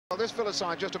this Villa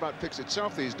side just about picks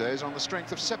itself these days on the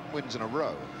strength of 7 wins in a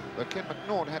row. Though Ken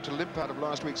Mcllroy had to limp out of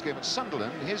last week's game at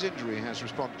Sunderland, his injury has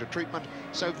responded to treatment,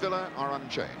 so Villa are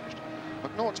unchanged.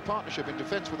 Mcllroy's partnership in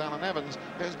defence with Alan Evans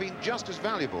has been just as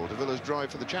valuable to Villa's drive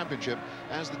for the championship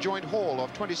as the joint haul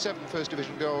of 27 First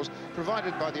Division goals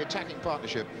provided by the attacking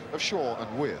partnership of Shaw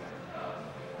and With.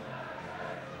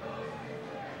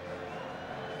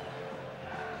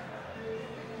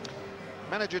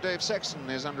 Manager Dave Sexton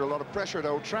is under a lot of pressure at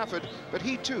Old Trafford, but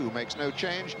he too makes no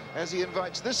change as he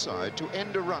invites this side to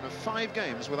end a run of 5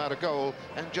 games without a goal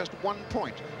and just 1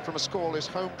 point from a scoreless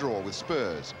home draw with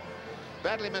Spurs.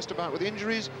 Badly messed about with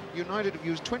injuries, United have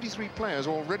used 23 players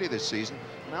already this season,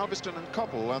 and Alveston and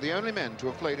Coppell are the only men to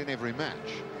have played in every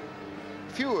match.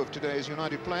 Few of today's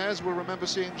United players will remember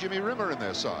seeing Jimmy Rimmer in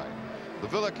their side. The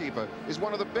Villa keeper is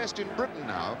one of the best in Britain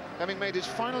now, having made his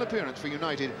final appearance for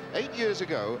United 8 years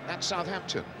ago at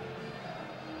Southampton.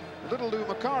 Little Lou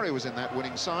Mcllroy was in that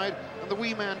winning side, and the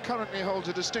wee man currently holds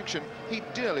a distinction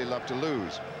he'd dearly love to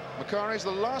lose. Mcllroy's the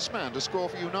last man to score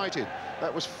for United.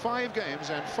 That was 5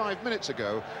 games and 5 minutes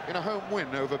ago in a home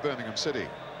win over Birmingham City.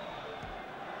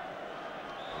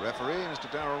 The referee, Mr.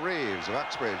 Darryl Reeves of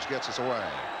Uxbridge, gets us away.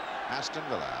 Aston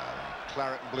Villa,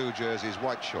 claret and blue jerseys,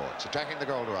 white shorts, attacking the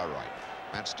goal to our right.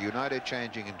 Manchester United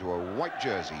changing into a white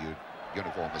jersey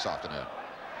uniform this afternoon.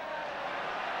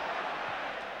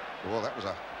 Well, that was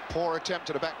a poor attempt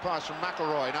at a back pass from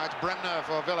Mcllroy. Now it's Bremner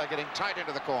for Villa, getting tight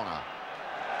into the corner.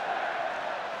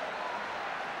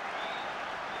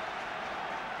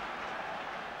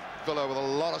 Villa with a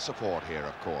lot of support here,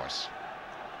 of course.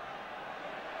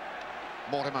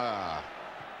 Mortimer.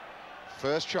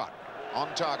 First shot on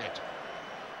target.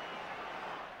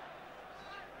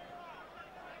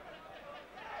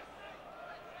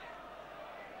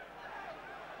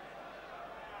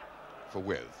 For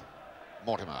With.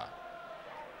 Mortimer.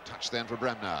 Touch then for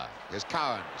Bremner. Here's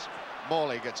Cowans.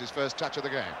 Morley gets his first touch of the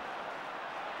game.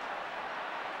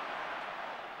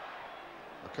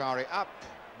 Mcllroy up.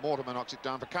 Mortimer knocks it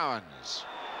down for Cowans.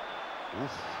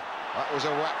 Oof. That was a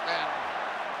whack then.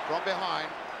 From behind.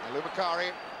 Lou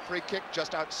Mcllroy. Free kick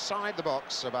just outside the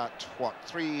box. About, what,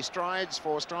 4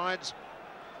 strides?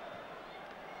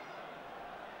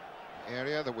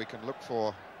 Area that we can look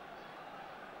for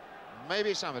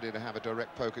maybe somebody to have a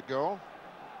direct poke at goal.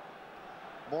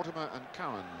 Mortimer and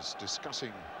Cowans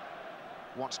discussing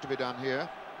what's to be done here.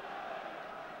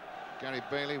 Gary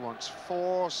Bailey wants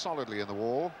 4 solidly in the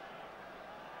wall,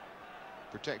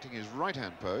 protecting his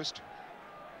right-hand post.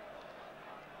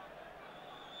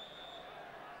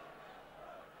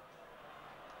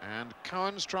 And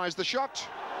Cowans tries the shot.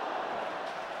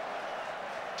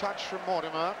 Touch from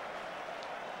Mortimer.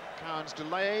 Cowans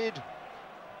delayed.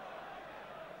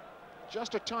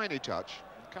 Just a tiny touch.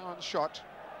 Cowans' shot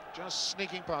just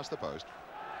sneaking past the post.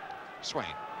 Swain.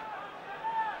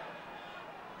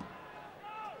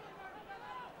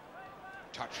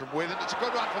 Touch from With, and it's a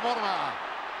good one for Mortimer.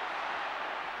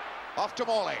 Off to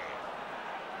Morley.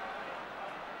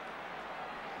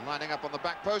 Lining up on the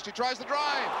back post, he tries the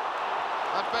drive.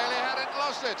 And Bailey had it and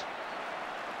lost it.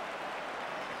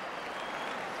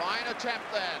 Fine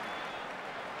attempt then.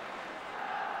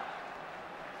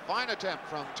 Fine attempt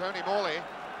from Tony Morley.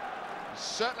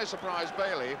 Certainly surprised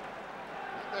Bailey.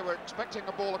 They were expecting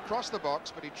a ball across the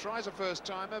box, but he tries a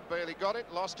first-timer. Bailey got it,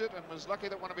 lost it, and was lucky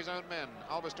that one of his own men,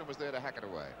 Alveston, was there to hack it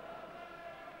away.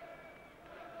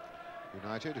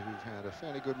 United, who've had a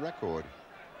fairly good record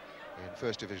in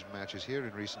First Division matches here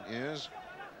in recent years.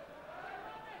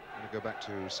 I'm going to go back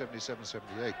to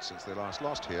 77-78 since they last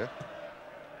lost here.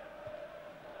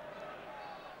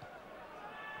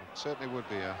 It certainly would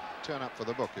be a turn-up for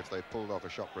the book if they pulled off a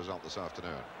shock result this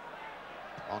afternoon.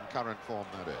 On current form,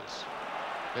 that is.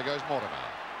 Here goes Mortimer.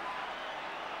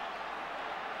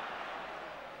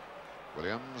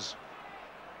 Williams.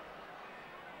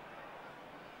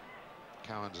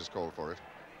 Cowans has called for it.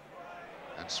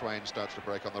 And Swain starts to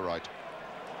break on the right.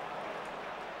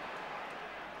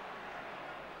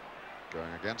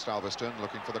 Going against Alveston,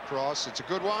 looking for the cross. It's a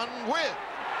good one. With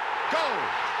goal.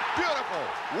 Beautiful.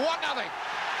 1-0.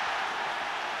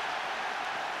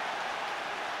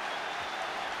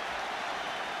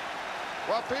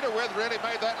 Well, Peter With really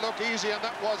made that look easy, and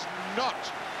that was not.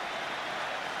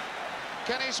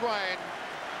 Kenny Swain,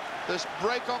 this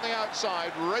break on the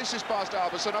outside, races past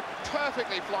Alveston, a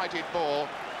perfectly flighted ball.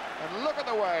 And look at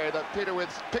the way that Peter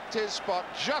With picked his spot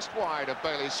just wide of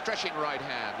Bailey's stretching right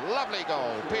hand. Lovely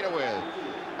goal, Peter With.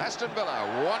 Aston Villa,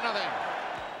 1-0.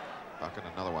 Back in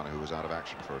another one who was out of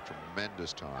action for a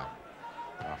tremendous time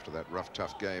after that rough,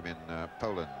 tough game in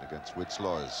Poland against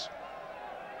Wisław's.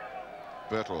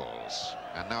 Birtles,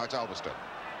 and now it's Alveston.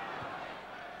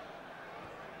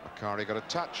 Mcllroy got a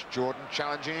touch. Jordon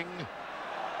challenging.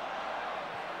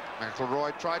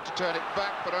 Mcllroy tried to turn it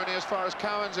back, but only as far as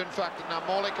Cowans, in fact. And now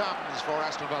Morley comes for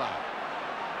Aston Villa.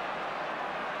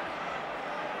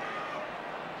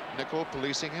 Nicol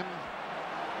policing him.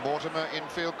 Mortimer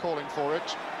infield calling for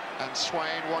it. And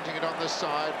Swain wanting it on this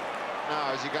side.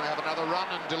 Now, is he going to have another run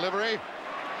and delivery?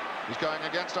 He's going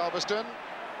against Albiston.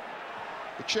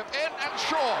 The chip in, and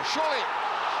Shaw, surely.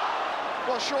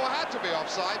 Well, Shaw had to be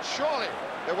offside, surely.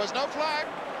 There was no flag.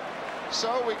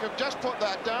 So we can just put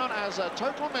that down as a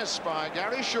total miss by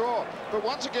Gary Shaw. But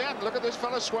once again, look at this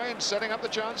fellow Swain setting up the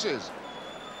chances.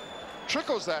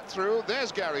 Trickles that through.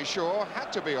 There's Gary Shaw.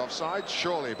 Had to be offside,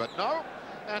 surely, but no.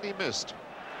 And he missed.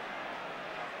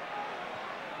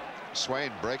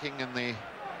 Swain breaking in the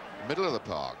middle of the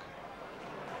park.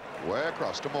 Way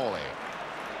across to Morley.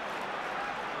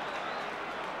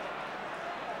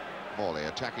 Morley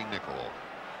attacking Nicol.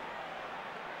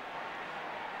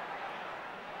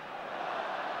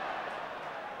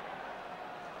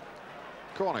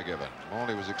 Corner given.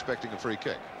 Morley was expecting a free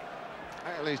kick.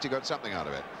 At least he got something out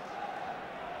of it.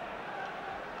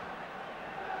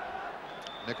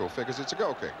 Nicol figures it's a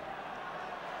goal kick.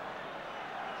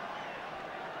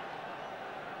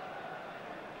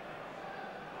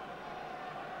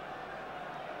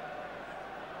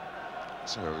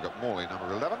 So we've got Morley,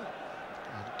 number 11.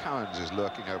 And Cowans is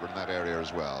lurking over in that area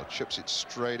as well. Chips it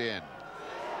straight in.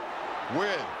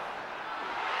 With.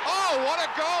 Oh, what a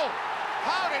goal!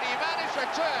 How did he manage to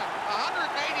turn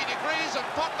 180 degrees and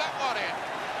pop that one in?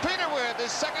 Peter Weir,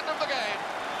 his second of the game.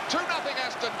 2-0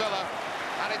 Aston Villa.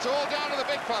 And it's all down to the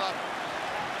big fella.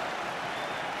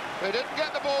 They didn't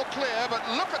get the ball clear, but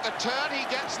look at the turn he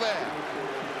gets there.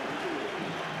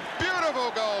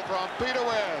 Beautiful goal from Peter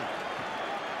Weir.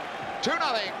 2-0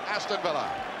 Aston Villa.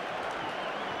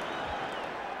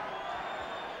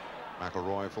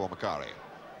 Mcllroy for Mcllroy.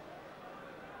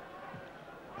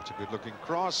 That's a good-looking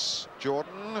cross.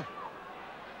 Jordon.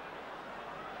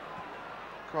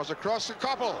 Cross across to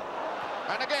Koppel.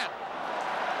 And again.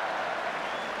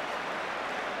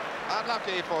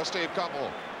 Unlucky for Steve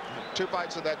Koppel. 2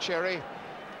 bites of that cherry,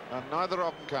 and neither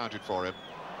of them counted for him.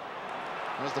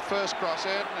 There's the first cross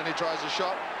in, and he tries a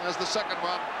shot. There's the second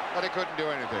one, but he couldn't do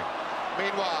anything.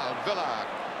 Meanwhile, Villa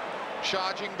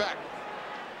charging back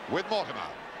with Mortimer.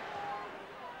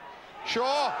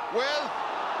 Shaw with...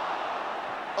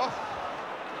 Oh,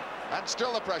 and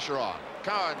still the pressure on.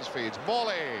 Cowans feeds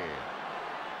Morley.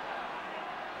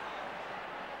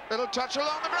 Little touch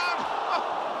along the ground.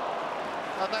 Oh.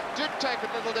 And that did take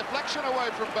a little deflection away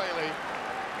from Bailey.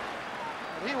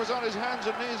 And he was on his hands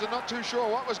and knees and not too sure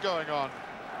what was going on.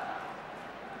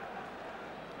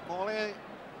 Morley, well,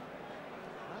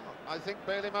 I think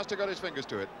Bailey must have got his fingers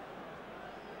to it.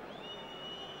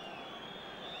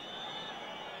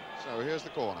 So here's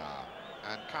the corner.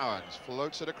 And Cowans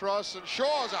floats it across, and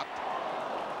Shaw's up.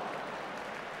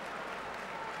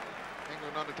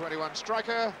 England under-21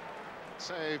 striker,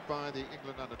 saved by the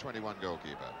England under-21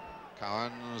 goalkeeper.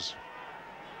 Cowans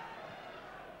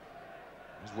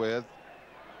is with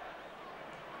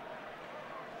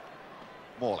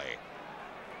Morley.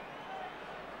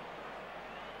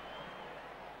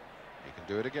 He can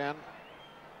do it again.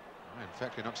 In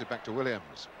fact, he knocks it back to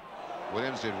Williams.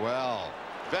 Williams did well.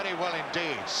 Very well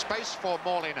indeed. Space for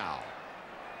Morley now.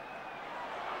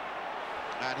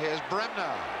 And here's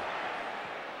Bremner.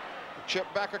 Chip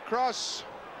back across.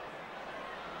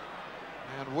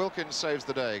 And Wilkins saves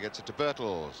the day, gets it to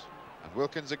Birtles. And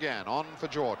Wilkins again, on for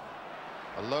Jordon.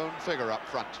 A lone figure up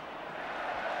front.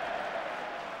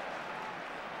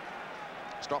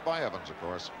 Stopped by Evans, of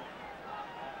course.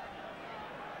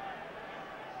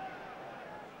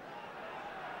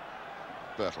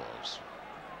 Birtles.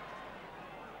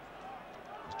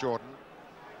 It's Jordon.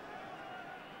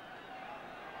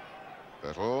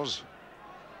 Birtles.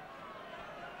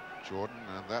 Jordon,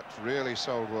 and that really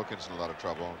sold Wilkinson a lot of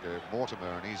trouble. Gave Mortimer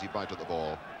an easy bite at the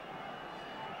ball.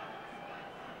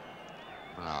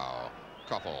 Now,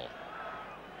 Koppel.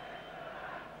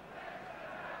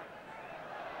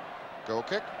 Goal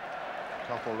kick.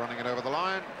 Koppel running it over the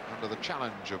line under the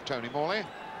challenge of Tony Morley.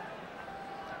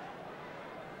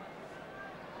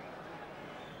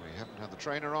 We haven't had the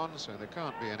trainer on, so there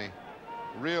can't be any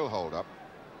real hold-up.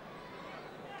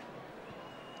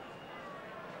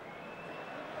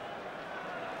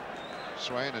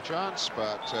 Swain a chance,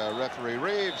 but referee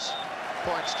Reeves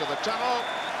points to the tunnel,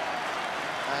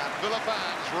 and Villa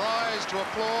fans rise to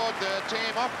applaud their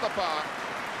team off the park,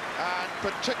 and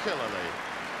particularly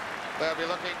they'll be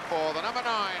looking for the number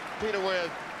 9, Peter Weir.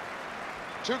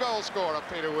 2-goal scorer,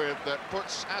 Peter Weir, that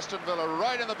puts Aston Villa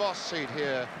right in the boss seat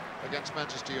here against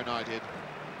Manchester United.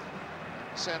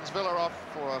 sends Villa off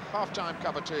for a half-time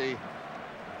cup of tea.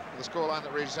 The scoreline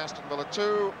that reads Aston Villa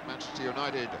 2, Manchester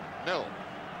United 0.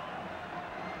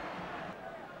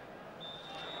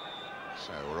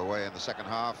 So we're away in the second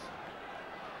half.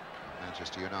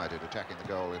 Manchester United attacking the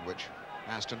goal in which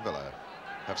Aston Villa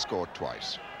have scored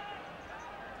twice.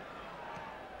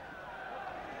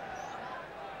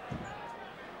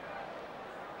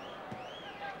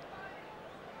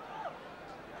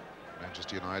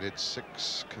 Manchester United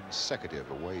 6 consecutive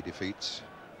away defeats.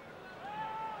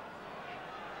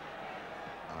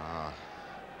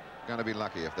 Going to be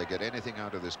lucky if they get anything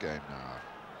out of this game now.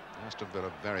 Aston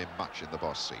Villa very much in the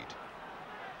boss seat.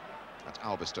 That's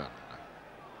Alveston.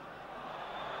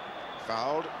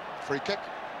 Fouled. Free kick.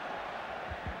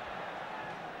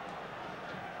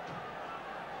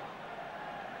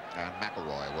 And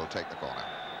Mcllroy will take the corner.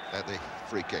 The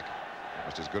free kick,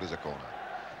 almost as good as a corner.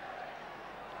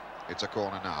 It's a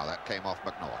corner now. That came off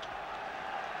McNaught.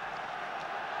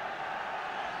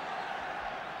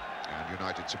 And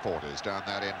United supporters down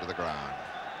that end of the ground,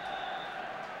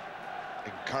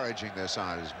 encouraging their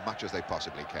side as much as they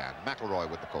possibly can. Mcllroy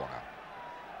with the corner.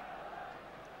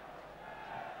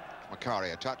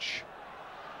 Mcllroy a touch.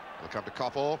 Will come to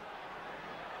Koppel.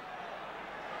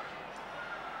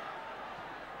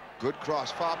 Good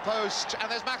cross, far post, and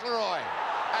there's Mcllroy.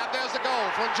 And there's the goal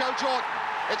from Jordon.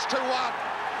 It's 2-1.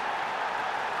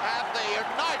 And the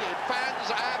United fans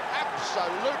have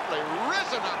absolutely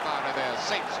risen up out of their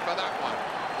seats for that one.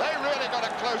 They really got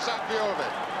a close-up view of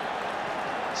it.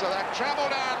 So that travel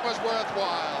down was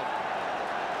worthwhile.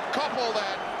 Koppel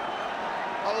then,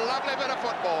 a lovely bit of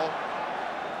football,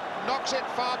 knocks it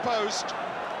far post,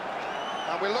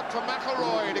 and we look for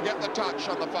Mcllroy to get the touch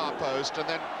on the far post, and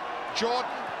then Jordon,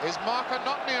 his marker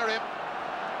not near him,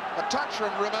 a touch from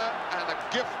Rimmer, and a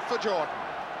gift for Jordon.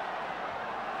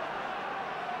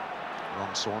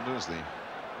 Ron Saunders, the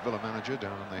Villa manager,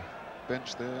 down on the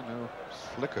bench there, no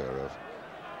flicker of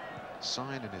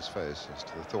sign in his face as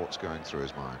to the thoughts going through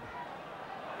his mind.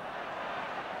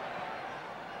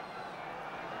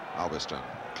 Alveston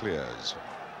clears.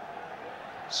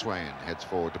 Swain heads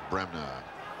forward to Bremner.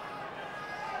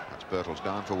 That's Birtles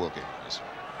down for Wilkins.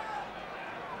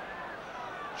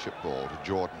 Ship ball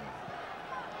to Jordon.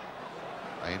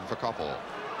 In for Koppel.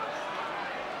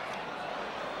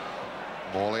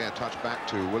 Morley, a touch back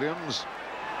to Williams.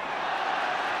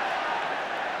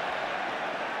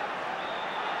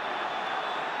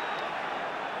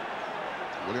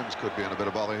 Williams could be in a bit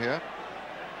of bother here,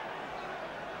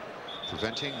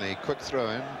 preventing the quick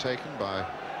throw-in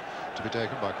to be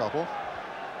taken by Koppel.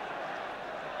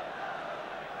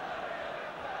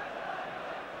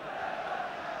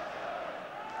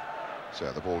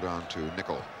 So the ball down to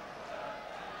Nicol.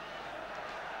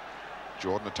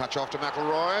 Jordon a touch off to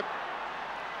Mcllroy.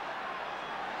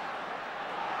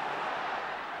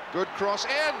 Good cross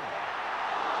in.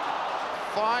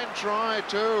 Fine try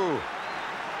too.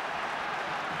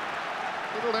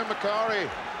 Little Mcllroy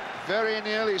very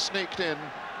nearly sneaked in.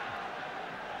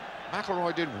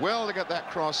 Mcllroy did well to get that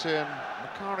cross in.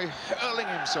 Mcllroy hurling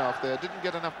himself there, didn't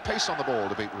get enough pace on the ball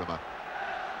to beat Rimmer.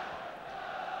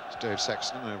 It's Dave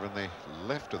Sexton over in the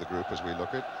left of the group as we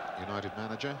look at United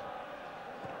manager.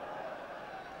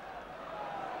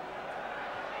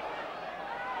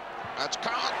 That's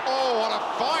Cowan. Oh, what a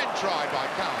fine try by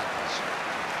Cowans.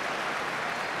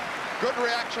 Good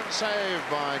reaction save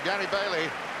by Gary Bailey.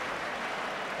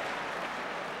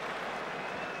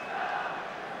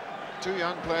 Two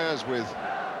young players with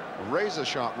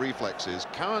razor-sharp reflexes.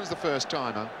 Cowans the first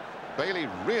timer. Bailey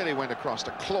really went across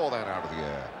to claw that out of the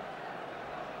air.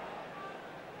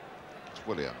 It's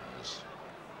Williams.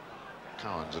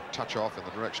 Cowans a touch off in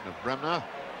the direction of Bremner.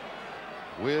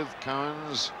 With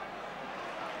Cowans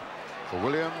for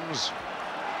Williams.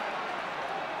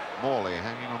 Morley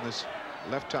hanging on this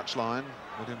left touch line.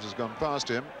 Williams has gone past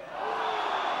him.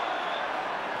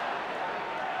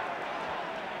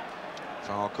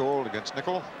 Foul called against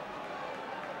Nicol.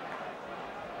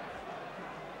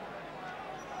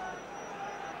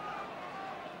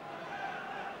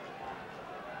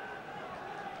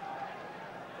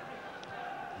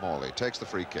 Morley takes the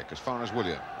free kick as far as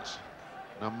Williams.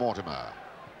 Now Mortimer.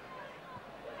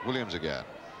 Williams again.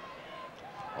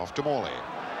 Off to Morley.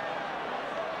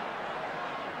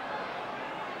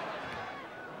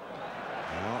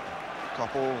 Well,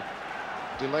 Koppel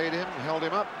delayed him, held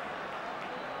him up.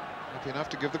 Happy enough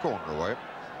to give the corner away.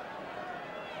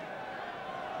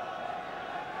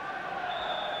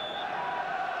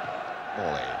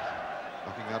 Morley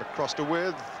knocking that across to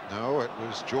With. No, it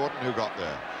was Jordon who got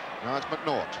there. Now it's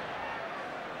McNaught.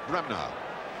 Bremner.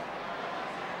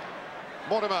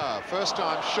 Mortimer, first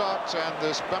time shot, and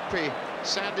this bumpy,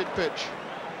 sanded pitch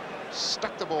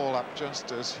stuck the ball up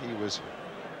just as he was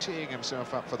teeing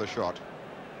himself up for the shot.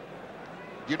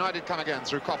 United come again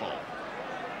through Koppel.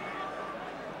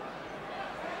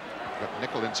 Got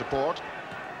Nicol in support.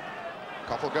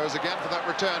 Koppel goes again for that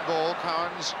return ball.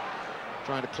 Cowans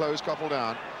trying to close Koppel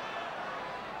down.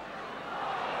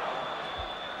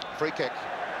 Free kick.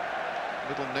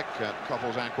 Little nick at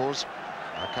Koppel's ankles.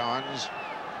 Cowans.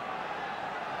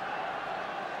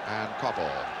 And Koppel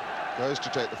goes to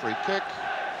take the free kick.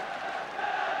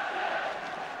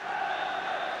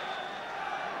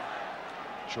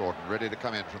 Jordon ready to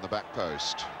come in from the back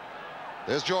post.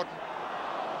 There's Jordon.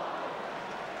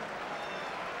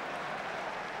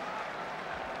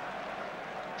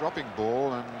 Dropping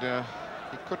ball, and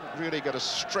he couldn't really get a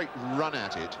straight run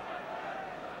at it.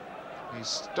 He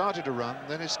started to run,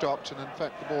 then he stopped, and in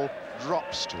fact the ball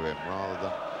drops to him rather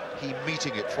than he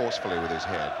meeting it forcefully with his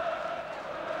head.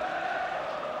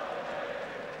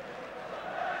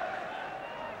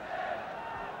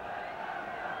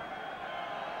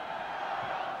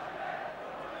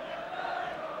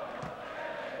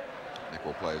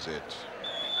 Nicol plays it.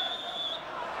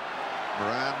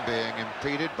 Moran being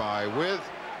impeded by With.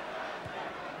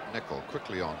 Nicol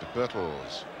quickly on to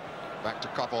Birtles. Back to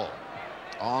Koppel.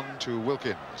 On to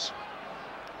Wilkins.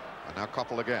 And now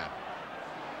Koppel again.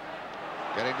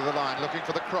 Getting to the line, looking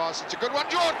for the cross. It's a good one,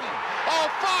 Jordon! Oh,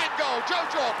 fine goal, Joe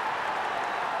Jordon!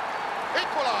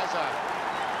 Equaliser!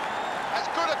 As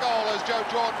good a goal as Joe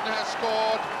Jordon has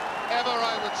scored ever,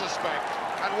 I would suspect.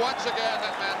 And once again,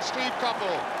 that man, Steve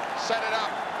Koppel, set it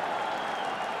up.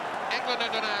 England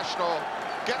international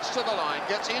gets to the line,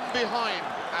 gets in behind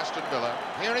Aston Villa.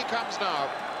 Here he comes now.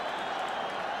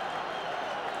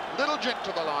 Little jink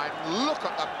to the line. Look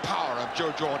at the power of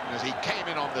Joe Jordon as he came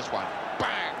in on this one.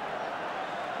 Bang!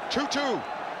 2-2.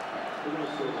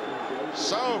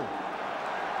 So,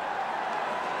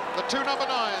 the two number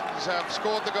 9s have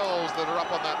scored the goals that are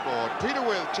up on that board. Peter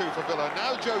With, 2 for Villa.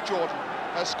 Now Joe Jordon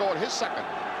has scored his second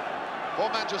for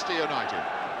Manchester United.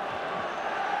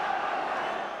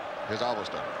 Here's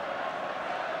Alveston.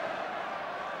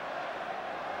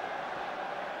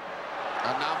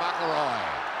 And now Mcllroy.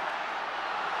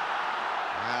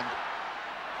 And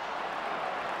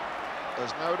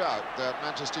there's no doubt that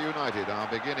Manchester United are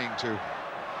beginning to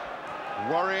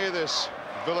worry this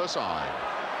Villa side.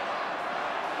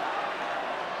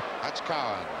 That's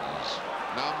Cowans.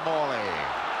 Now Morley.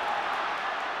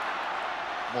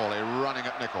 Morley running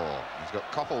at Nicol. He's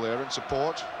got Koppel there in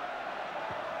support.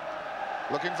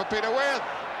 Looking for Peter With.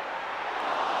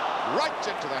 Right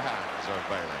into the hands of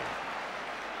Bailey.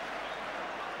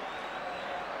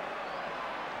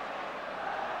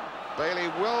 Bailey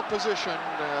well positioned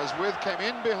as With came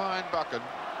in behind Buchan,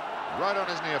 right on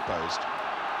his near post.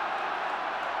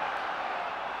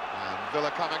 And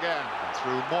Villa come again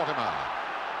through Mortimer.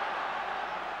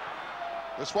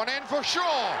 This one in for Shaw.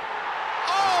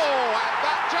 Oh, and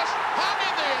that just hung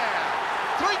in the air.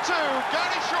 3-2,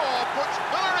 Gary Shaw puts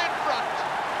Villa in front.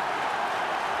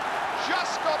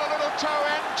 Just got a little toe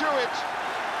end to it.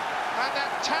 And that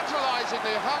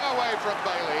tantalisingly hung away from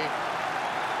Bailey.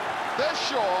 There's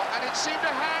Shaw, and it seemed to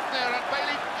hang there, and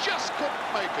Bailey just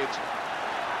couldn't make it.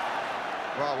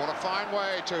 Well, what a fine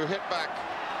way to hit back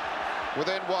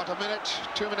within, what, a minute,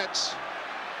 2 minutes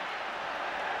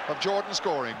of Jordon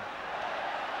scoring.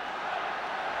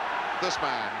 This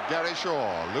man, Gary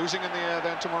Shaw, losing in the air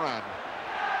then to Moran,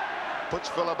 puts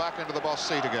Villa back into the boss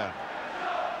seat again.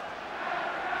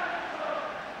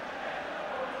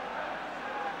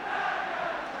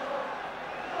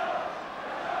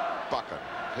 Buchan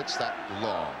hits that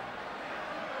long.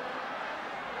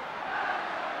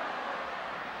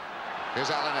 Here's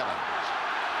Alan Evans.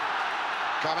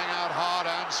 Coming out hard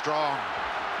and strong.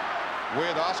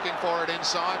 With asking for it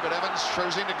inside, but Evans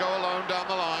choosing to go alone down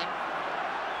the line.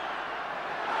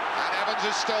 And Evans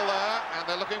is still there, and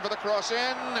they're looking for the cross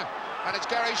in. And it's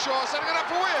Gary Shaw setting it up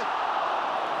for With.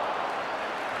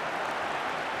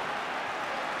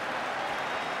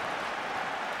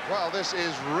 Well, this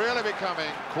is really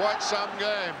becoming quite some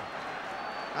game.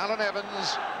 Alan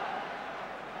Evans.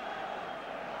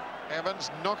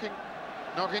 Evans knocking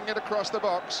it across the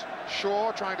box.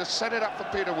 Shaw trying to set it up for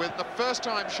Peter With. The first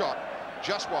time shot,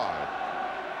 just wide.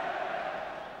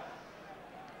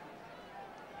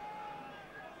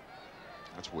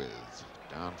 That's With.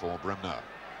 Down for Bremner.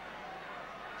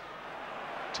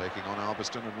 Taking on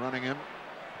Alveston and running him.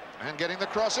 And getting the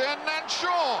cross in, and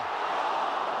Shaw!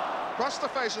 Across the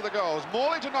face of the goals.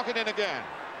 Morley to knock it in again.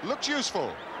 Looks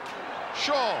useful.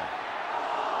 Shaw.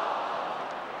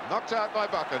 Knocked out by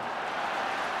Buchan.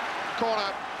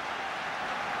 Corner.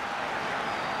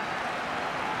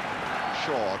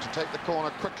 Shaw to take the corner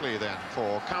quickly then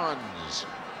for Cowans.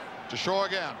 To Shaw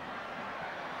again.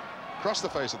 Across the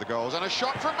face of the goals, and a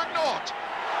shot from Mcllroy.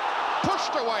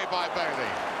 Pushed away by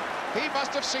Bailey. He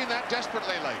must have seen that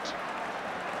desperately late.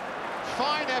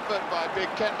 Fine effort by big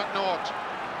Ken Mcllroy.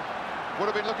 Would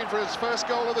have been looking for his first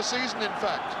goal of the season, in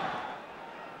fact.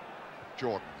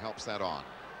 Jordon helps that on.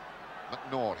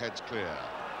 Mcllroy heads clear.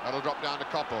 That'll drop down to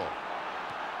Koppel.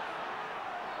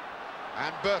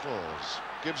 And Birtles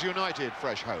gives United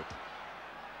fresh hope.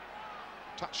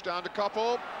 Touchdown to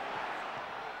Koppel.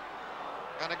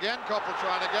 And again, Koppel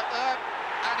trying to get there.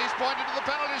 And he's pointed to the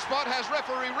penalty spot, has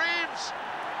referee Reeves.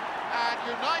 And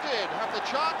United have the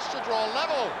chance to draw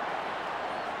level.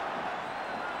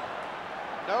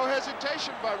 No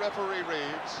hesitation by referee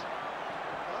Reeves.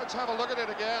 Let's have a look at it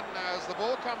again as the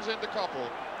ball comes into Koppel.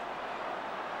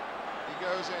 He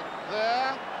goes in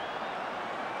there.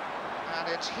 And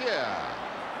it's here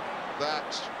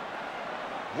that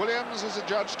Williams is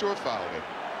adjudged to have fouled him.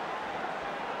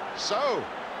 So,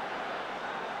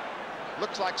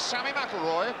 looks like Sammy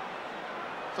Mcllroy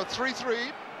for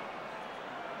 3-3.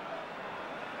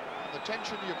 The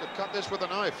tension, you could cut this with a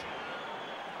knife.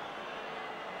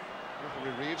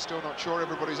 Referee Reeves still not sure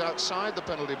everybody's outside the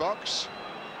penalty box.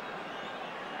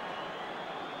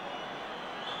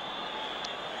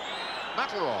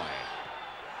 Mcllroy.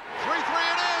 3-3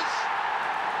 it is.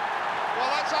 Well,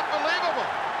 that's unbelievable.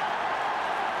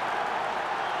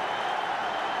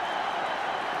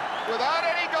 Without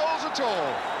any goals at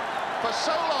all for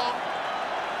so long,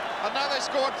 and now they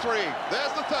scored 3.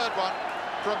 There's the third one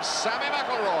from Sammy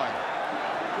Mcllroy.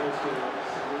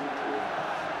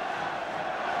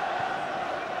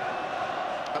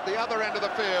 At the other end of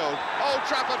the field, Old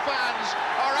Trafford fans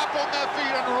are up on their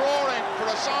feet and roaring for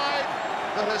a side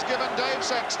that has given Dave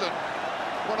Sexton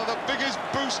one of the biggest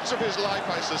boosts of his life,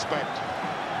 I suspect.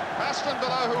 Aston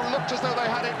Villa, who looked as though they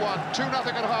had it won, 2-0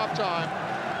 at half-time,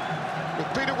 with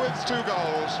Peter With's 2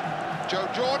 goals.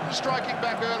 Jordon striking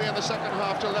back early in the second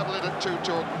half to level it at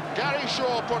 2-2. Gary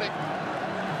Shaw putting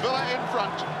Villa in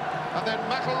front, and then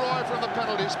Mcllroy from the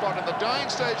penalty spot in the dying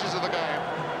stages of the game.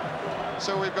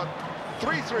 So we've got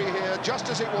 3-3 here, just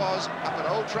as it was up at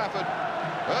Old Trafford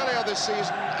earlier this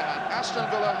season, and Aston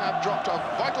Villa have dropped a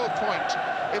vital point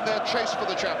in their chase for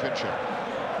the championship.